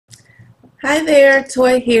Hi there,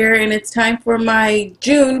 Toy here, and it's time for my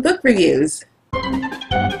June book reviews.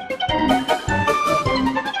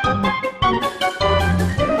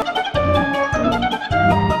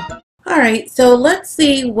 Alright, so let's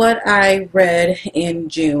see what I read in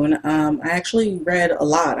June. I actually read a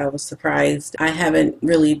lot. I was surprised. I haven't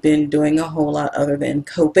really been doing a whole lot other than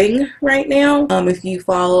coping right now. If you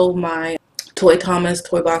follow my Toy Thomas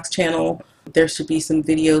Toy Box channel, there should be some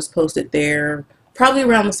videos posted there. Probably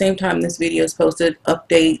around the same time this video is posted,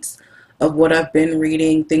 updates of what I've been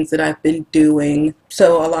reading, things that I've been doing.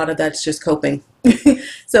 So a lot of that's just coping.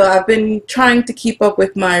 So I've been trying to keep up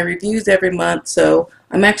with my reviews every month, so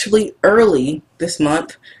I'm actually early this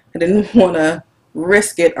month. I didn't want to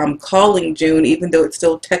risk it. I'm calling June even though it's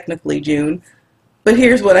still technically June. But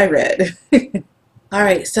here's what I read.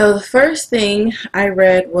 Alright, so the first thing I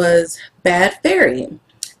read was Bad Fairy.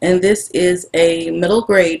 And this is a middle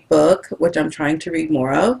grade book, which I'm trying to read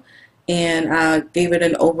more of. And I gave it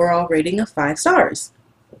an overall rating of 5 stars.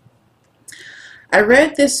 I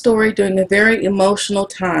read this story during a very emotional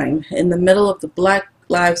time in the middle of the Black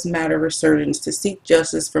Lives Matter resurgence to seek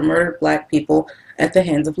justice for murdered black people at the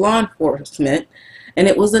hands of law enforcement, and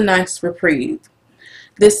it was a nice reprieve.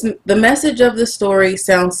 The message of the story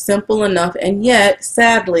sounds simple enough, and yet,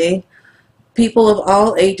 sadly, people of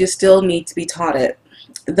all ages still need to be taught it.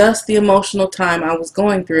 Thus, the emotional time I was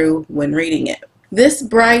going through when reading it. This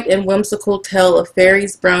bright and whimsical tale of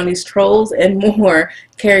fairies, brownies, trolls, and more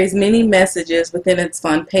carries many messages within its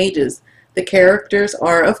fun pages. The characters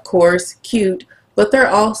are, of course, cute, but they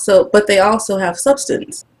also have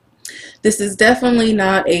substance. This is definitely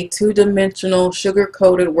not a two-dimensional,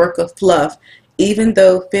 sugar-coated work of fluff, even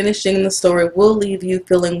though finishing the story will leave you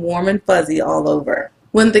feeling warm and fuzzy all over.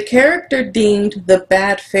 When the character deemed the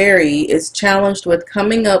Bad Fairy is challenged with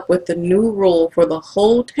coming up with the new rule for the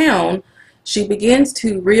whole town, she begins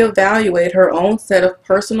to reevaluate her own set of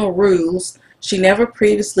personal rules she never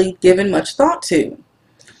previously given much thought to.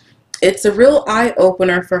 It's a real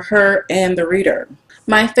eye-opener for her and the reader.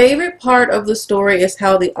 My favorite part of the story is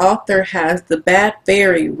how the author has the Bad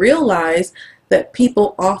Fairy realize that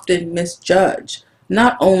people often misjudge,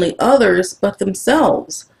 not only others, but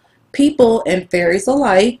themselves. People, and fairies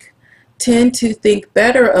alike, tend to think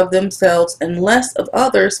better of themselves and less of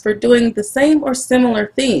others for doing the same or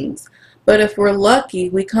similar things. But if we're lucky,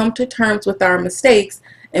 we come to terms with our mistakes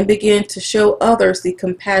and begin to show others the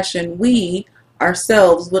compassion we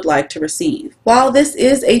ourselves would like to receive. While this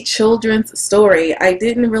is a children's story, I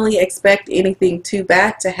didn't really expect anything too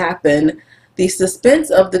bad to happen. The suspense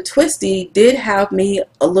of the twisty did have me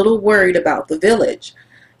a little worried about the village.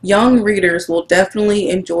 Young readers will definitely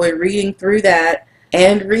enjoy reading through that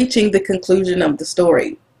and reaching the conclusion of the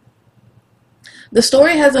story. The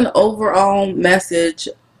story has an overall message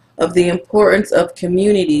of the importance of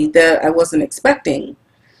community that I wasn't expecting.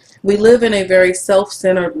 We live in a very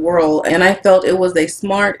self-centered world, and I felt it was a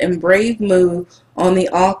smart and brave move on the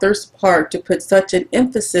author's part to put such an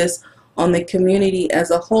emphasis on the community as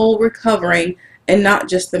a whole recovering and not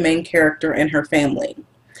just the main character and her family.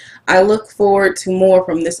 I look forward to more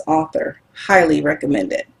from this author. Highly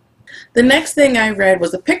recommend it. The next thing I read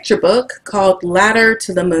was a picture book called Ladder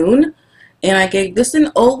to the Moon, and I gave this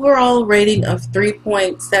an overall rating of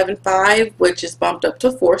 3.75, which is bumped up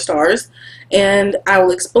to 4 stars, and I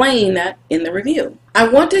will explain that in the review. I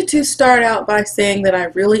wanted to start out by saying that I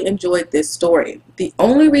really enjoyed this story. The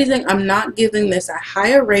only reason I'm not giving this a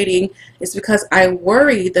higher rating is because I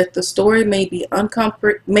worry that the story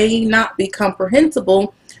may not be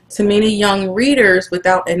comprehensible to many young readers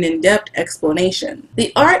without an in-depth explanation.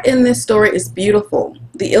 The art in this story is beautiful.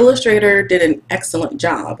 The illustrator did an excellent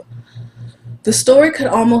job. The story could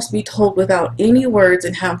almost be told without any words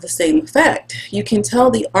and have the same effect. You can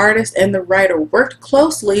tell the artist and the writer worked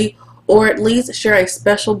closely, or at least share a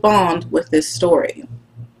special bond with this story.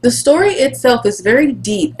 The story itself is very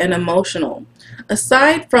deep and emotional.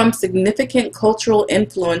 Aside from significant cultural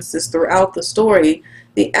influences throughout the story,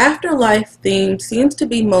 the afterlife theme seems to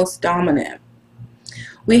be most dominant.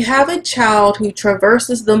 We have a child who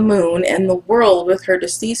traverses the moon and the world with her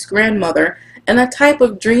deceased grandmother in a type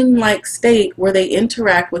of dreamlike state where they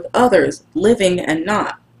interact with others, living and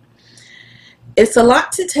not. It's a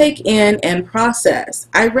lot to take in and process.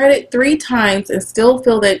 I read it 3 times and still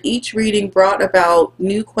feel that each reading brought about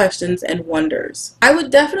new questions and wonders. I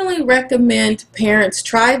would definitely recommend parents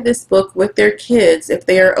try this book with their kids if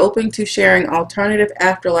they are open to sharing alternative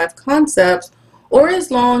afterlife concepts, or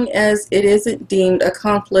as long as it isn't deemed a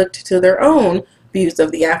conflict to their own views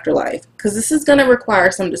of the afterlife, because this is going to require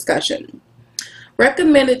some discussion.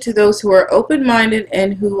 Recommend it to those who are open-minded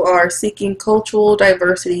and who are seeking cultural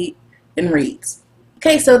diversity in reads.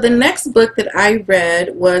 Okay, so the next book that I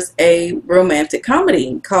read was a romantic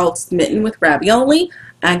comedy called Smitten with Ravioli.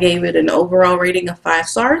 I gave it an overall rating of 5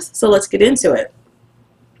 stars, so let's get into it.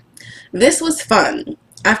 This was fun.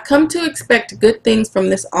 I've come to expect good things from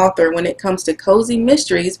this author when it comes to cozy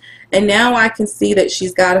mysteries, and now I can see that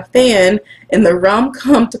she's got a fan in the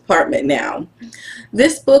rom-com department now.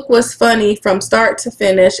 This book was funny from start to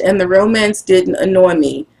finish, and the romance didn't annoy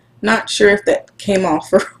me. Not sure if that came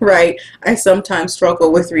off right. I sometimes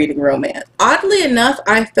struggle with reading romance. Oddly enough,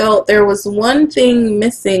 I felt there was one thing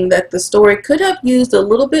missing that the story could have used a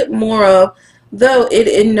little bit more of, though it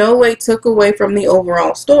in no way took away from the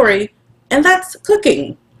overall story, and that's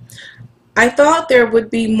cooking. I thought there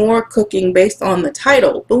would be more cooking based on the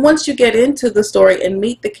title, but once you get into the story and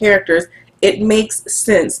meet the characters, it makes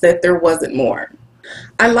sense that there wasn't more.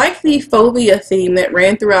 I like the phobia theme that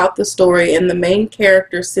ran throughout the story and the main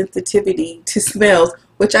character's sensitivity to smells,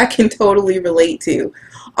 which I can totally relate to.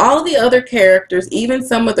 All the other characters, even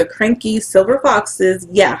some of the cranky silver foxes,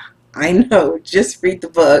 yeah, I know, just read the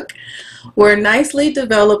book, were nicely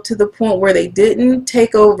developed to the point where they didn't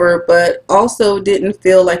take over but also didn't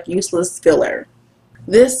feel like useless filler.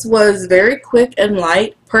 This was very quick and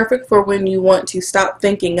light, perfect for when you want to stop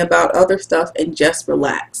thinking about other stuff and just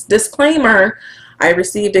relax. Disclaimer, I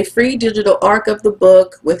received a free digital ARC of the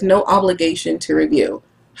book with no obligation to review.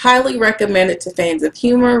 Highly recommended to fans of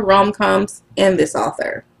humor, rom-coms, and this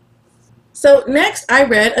author. So next I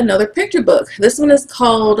read another picture book. This one is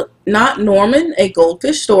called Not Norman, a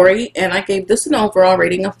Goldfish Story, and I gave this an overall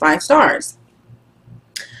rating of 5 stars.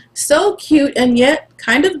 So cute and yet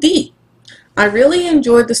kind of deep. I really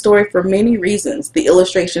enjoyed the story for many reasons. The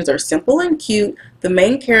illustrations are simple and cute. The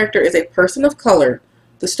main character is a person of color.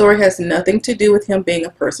 The story has nothing to do with him being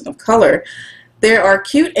a person of color. There are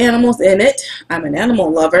cute animals in it. I'm an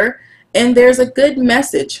animal lover. And there's a good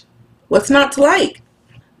message. What's not to like?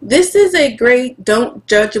 This is a great don't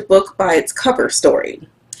judge a book by its cover story.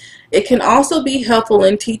 It can also be helpful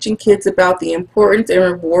in teaching kids about the importance and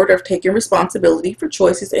reward of taking responsibility for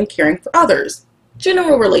choices and caring for others.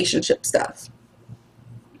 General relationship stuff.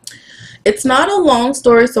 It's not a long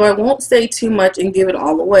story, so I won't say too much and give it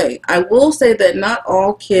all away. I will say that not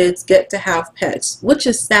all kids get to have pets, which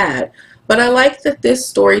is sad, but I like that this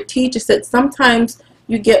story teaches that sometimes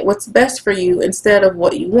you get what's best for you instead of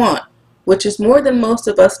what you want, which is more than most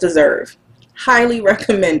of us deserve. Highly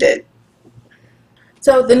recommended.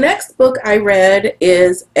 So the next book I read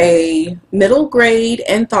is a middle grade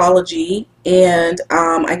anthology, and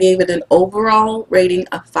I gave it an overall rating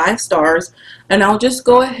of 5 stars. And I'll just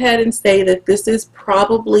go ahead and say that this is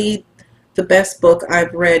probably the best book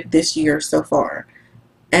I've read this year so far.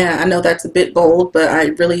 And I know that's a bit bold, but I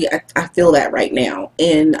feel that right now.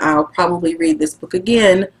 And I'll probably read this book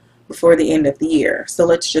again before the end of the year. So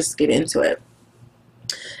let's just get into it.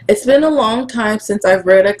 It's been a long time since I've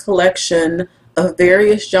read a collection of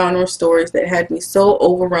various genre stories that had me so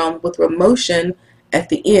overwhelmed with emotion at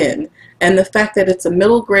the end, and the fact that it's a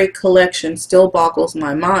middle grade collection still boggles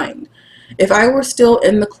my mind. If I were still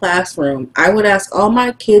in the classroom, I would ask all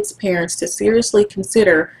my kids' parents to seriously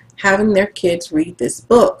consider having their kids read this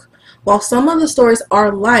book. While some of the stories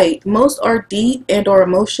are light, most are deep and or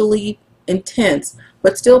emotionally intense,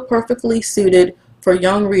 but still perfectly suited for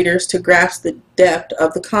young readers to grasp the depth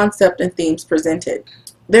of the concept and themes presented.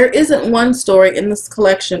 There isn't one story in this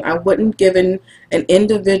collection I wouldn't give an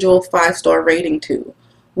individual 5-star rating to.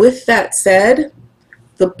 With that said,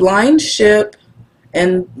 The Blind Ship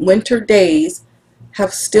and Winter Days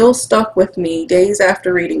have still stuck with me days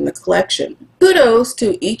after reading the collection. Kudos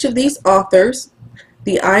to each of these authors,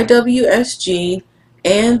 the IWSG,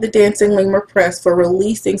 and the Dancing Lemur Press for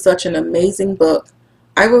releasing such an amazing book.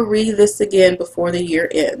 I will read this again before the year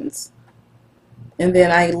ends. And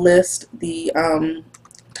then I list the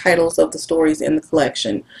titles of the stories in the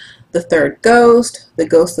collection. The Third Ghost, The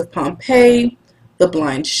Ghost of Pompeii, The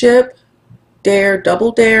Blind Ship, Dare,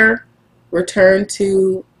 Double Dare, Return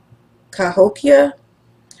to Cahokia,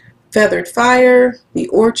 Feathered Fire, The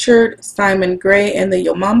Orchard, Simon Gray and the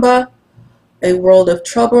Yomamba, A World of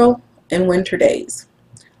Trouble, and Winter Days.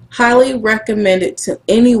 Highly recommended to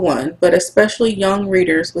anyone, but especially young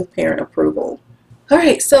readers with parent approval.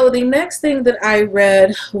 Alright, so the next thing that I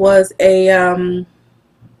read was a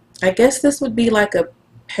I guess this would be like a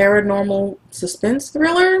paranormal suspense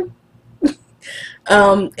thriller,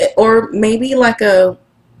 or maybe like a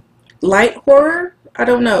light horror. I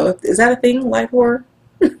don't know. Is that a thing? Light horror?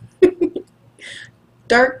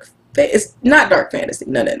 It's not dark fantasy.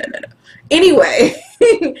 No. Anyway,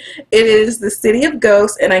 it is The City of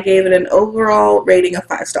Ghosts, and I gave it an overall rating of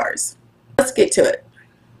 5 stars. Let's get to it.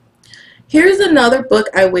 Here's another book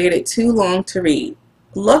I waited too long to read.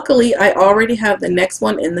 Luckily, I already have the next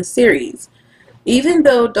one in the series. Even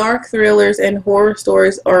though dark thrillers and horror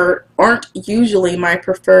stories aren't usually my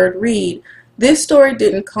preferred read, this story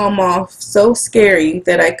didn't come off so scary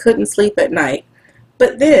that I couldn't sleep at night.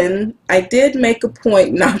 But then, I did make a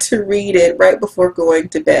point not to read it right before going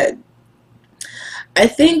to bed. I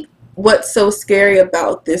think what's so scary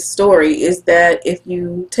about this story is that if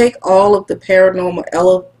you take all of the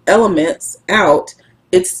paranormal elements out,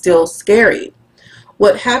 it's still scary.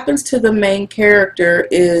 What happens to the main character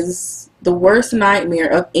is the worst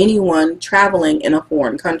nightmare of anyone traveling in a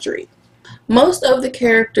foreign country. Most of the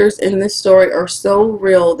characters in this story are so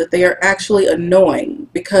real that they are actually annoying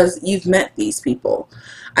because you've met these people.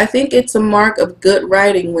 I think it's a mark of good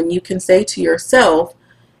writing when you can say to yourself,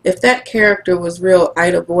 if that character was real,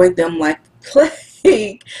 I'd avoid them like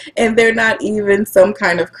plague, and they're not even some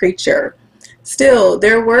kind of creature. Still,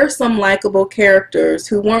 there were some likable characters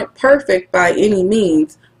who weren't perfect by any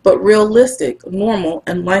means, but realistic, normal,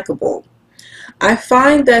 and likable. I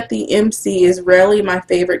find that the MC is rarely my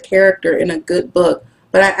favorite character in a good book,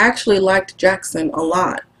 but I actually liked Jackson a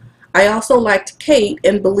lot. I also liked Kate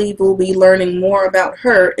and believe we'll be learning more about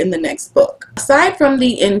her in the next book. Aside from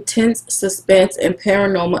the intense suspense and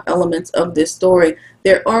paranormal elements of this story,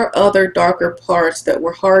 there are other darker parts that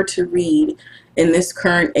were hard to read in this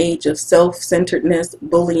current age of self-centeredness,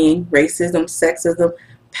 bullying, racism, sexism,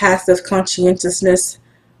 passive conscientiousness.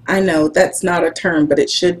 I know that's not a term, but it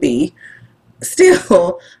should be.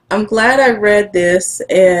 Still, I'm glad I read this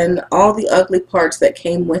and all the ugly parts that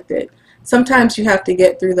came with it. Sometimes you have to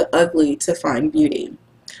get through the ugly to find beauty.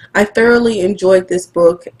 I thoroughly enjoyed this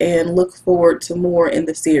book and look forward to more in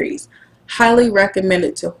the series. Highly recommend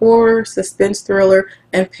it to horror, suspense thriller,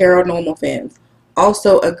 and paranormal fans.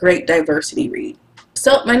 Also a great diversity read.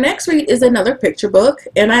 So my next read is another picture book,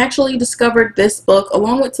 and I actually discovered this book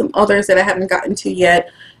along with some others that I haven't gotten to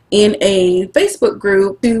yet in a Facebook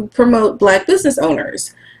group to promote Black business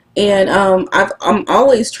owners. And I'm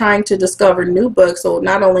always trying to discover new books, so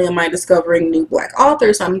not only am I discovering new Black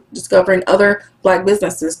authors, I'm discovering other Black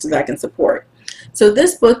businesses that I can support. So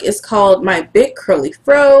this book is called My Big Curly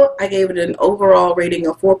Fro. I gave it an overall rating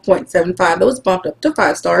of 4.75. That was bumped up to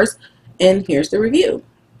 5 stars, and here's the review.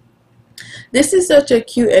 This is such a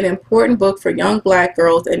cute and important book for young Black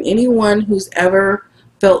girls and anyone who's ever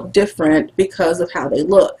felt different because of how they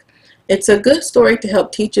look. It's a good story to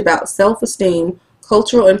help teach about self-esteem,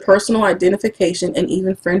 cultural and personal identification, and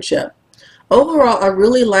even friendship. Overall, I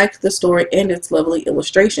really liked the story and its lovely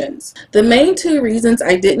illustrations. The main 2 reasons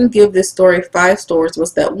I didn't give this story 5 stars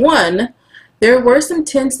was that 1, there were some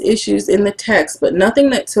tense issues in the text, but nothing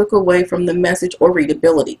that took away from the message or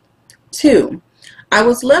readability. 2, I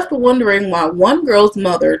was left wondering why one girl's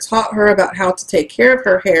mother taught her about how to take care of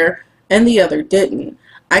her hair and the other didn't.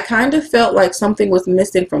 I kind of felt like something was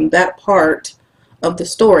missing from that part of the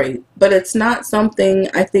story, but it's not something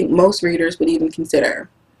I think most readers would even consider.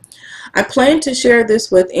 I plan to share this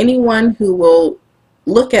with anyone who will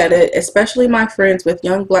look at it, especially my friends with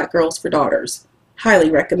young Black girls for daughters. Highly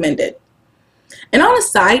recommend it. And on a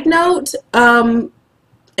side note,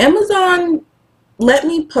 Amazon let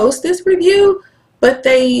me post this review, but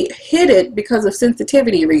they hid it because of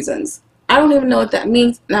sensitivity reasons. I don't even know what that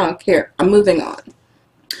means, and I don't care. I'm moving on.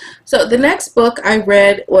 So the next book I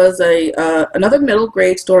read was another middle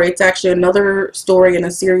grade story. It's actually another story in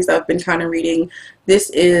a series I've been kind of reading. This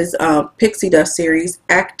is Pixie Dust series,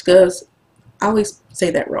 Acta's, I always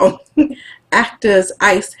say that wrong, Acta's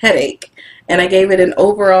Ice Headache. And I gave it an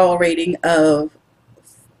overall rating of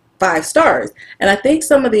 5 stars. And I think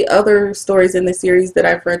some of the other stories in the series that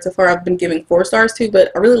I've read so far I've been giving 4 stars to,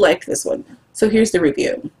 but I really liked this one. So here's the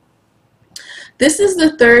review. This is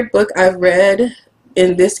the 3rd book I've read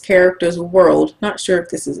in this character's world. Not sure if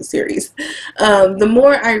this is a series. The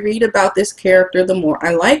more I read about this character, the more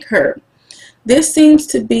I like her. This seems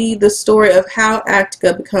to be the story of how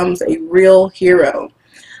Acta becomes a real hero.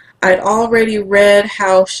 I'd already read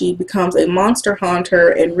how she becomes a monster hunter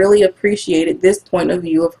and really appreciated this point of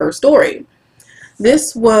view of her story.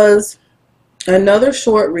 This was another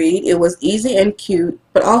short read. It was easy and cute,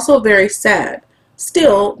 but also very sad.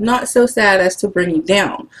 Still, not so sad as to bring you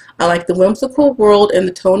down. I like the whimsical world and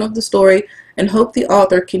the tone of the story and hope the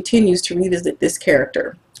author continues to revisit this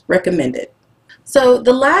character. Recommend it. So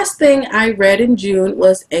the last thing I read in June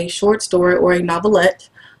was a short story or a novelette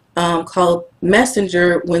called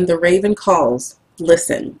Messenger When the Raven Calls,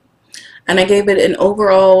 Listen. And I gave it an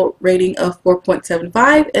overall rating of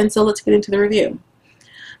 4.75, and so let's get into the review.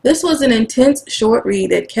 This was an intense short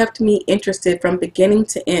read that kept me interested from beginning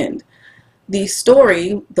to end. The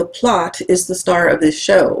story, the plot, is the star of this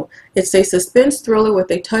show. It's a suspense thriller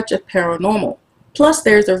with a touch of paranormal. Plus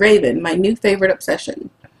there's a raven, my new favorite obsession.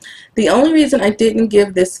 The only reason I didn't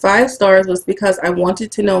give this 5 stars was because I wanted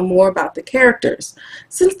to know more about the characters.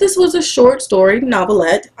 Since this was a short story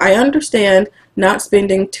novelette, I understand not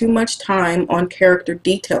spending too much time on character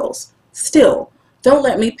details. Still, don't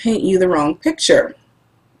let me paint you the wrong picture.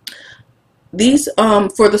 These,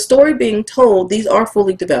 for the story being told, these are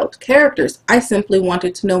fully developed characters. I simply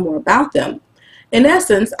wanted to know more about them. In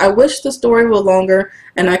essence, I wish the story were longer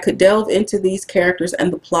and I could delve into these characters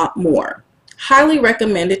and the plot more. Highly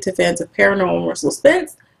recommended to fans of paranormal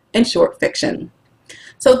suspense and short fiction.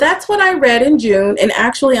 So that's what I read in June, and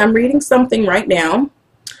actually I'm reading something right now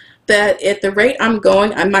that at the rate I'm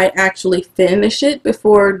going, I might actually finish it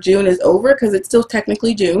before June is over, because it's still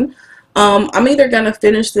technically June. I'm either going to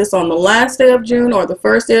finish this on the last day of June or the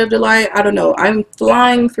first day of July. I don't know. I'm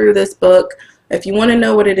flying through this book. If you want to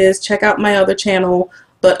know what it is, check out my other channel.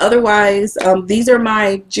 But otherwise, these are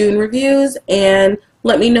my June reviews, and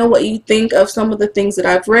let me know what you think of some of the things that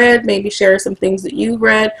I've read. Maybe share some things that you've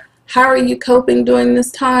read. How are you coping during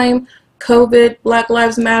this time? COVID, Black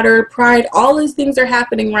Lives Matter, Pride, all these things are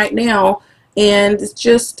happening right now. And it's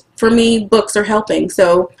just, for me, books are helping.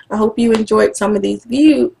 So I hope you enjoyed some of these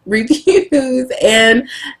reviews. And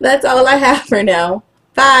that's all I have for now.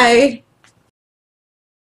 Bye.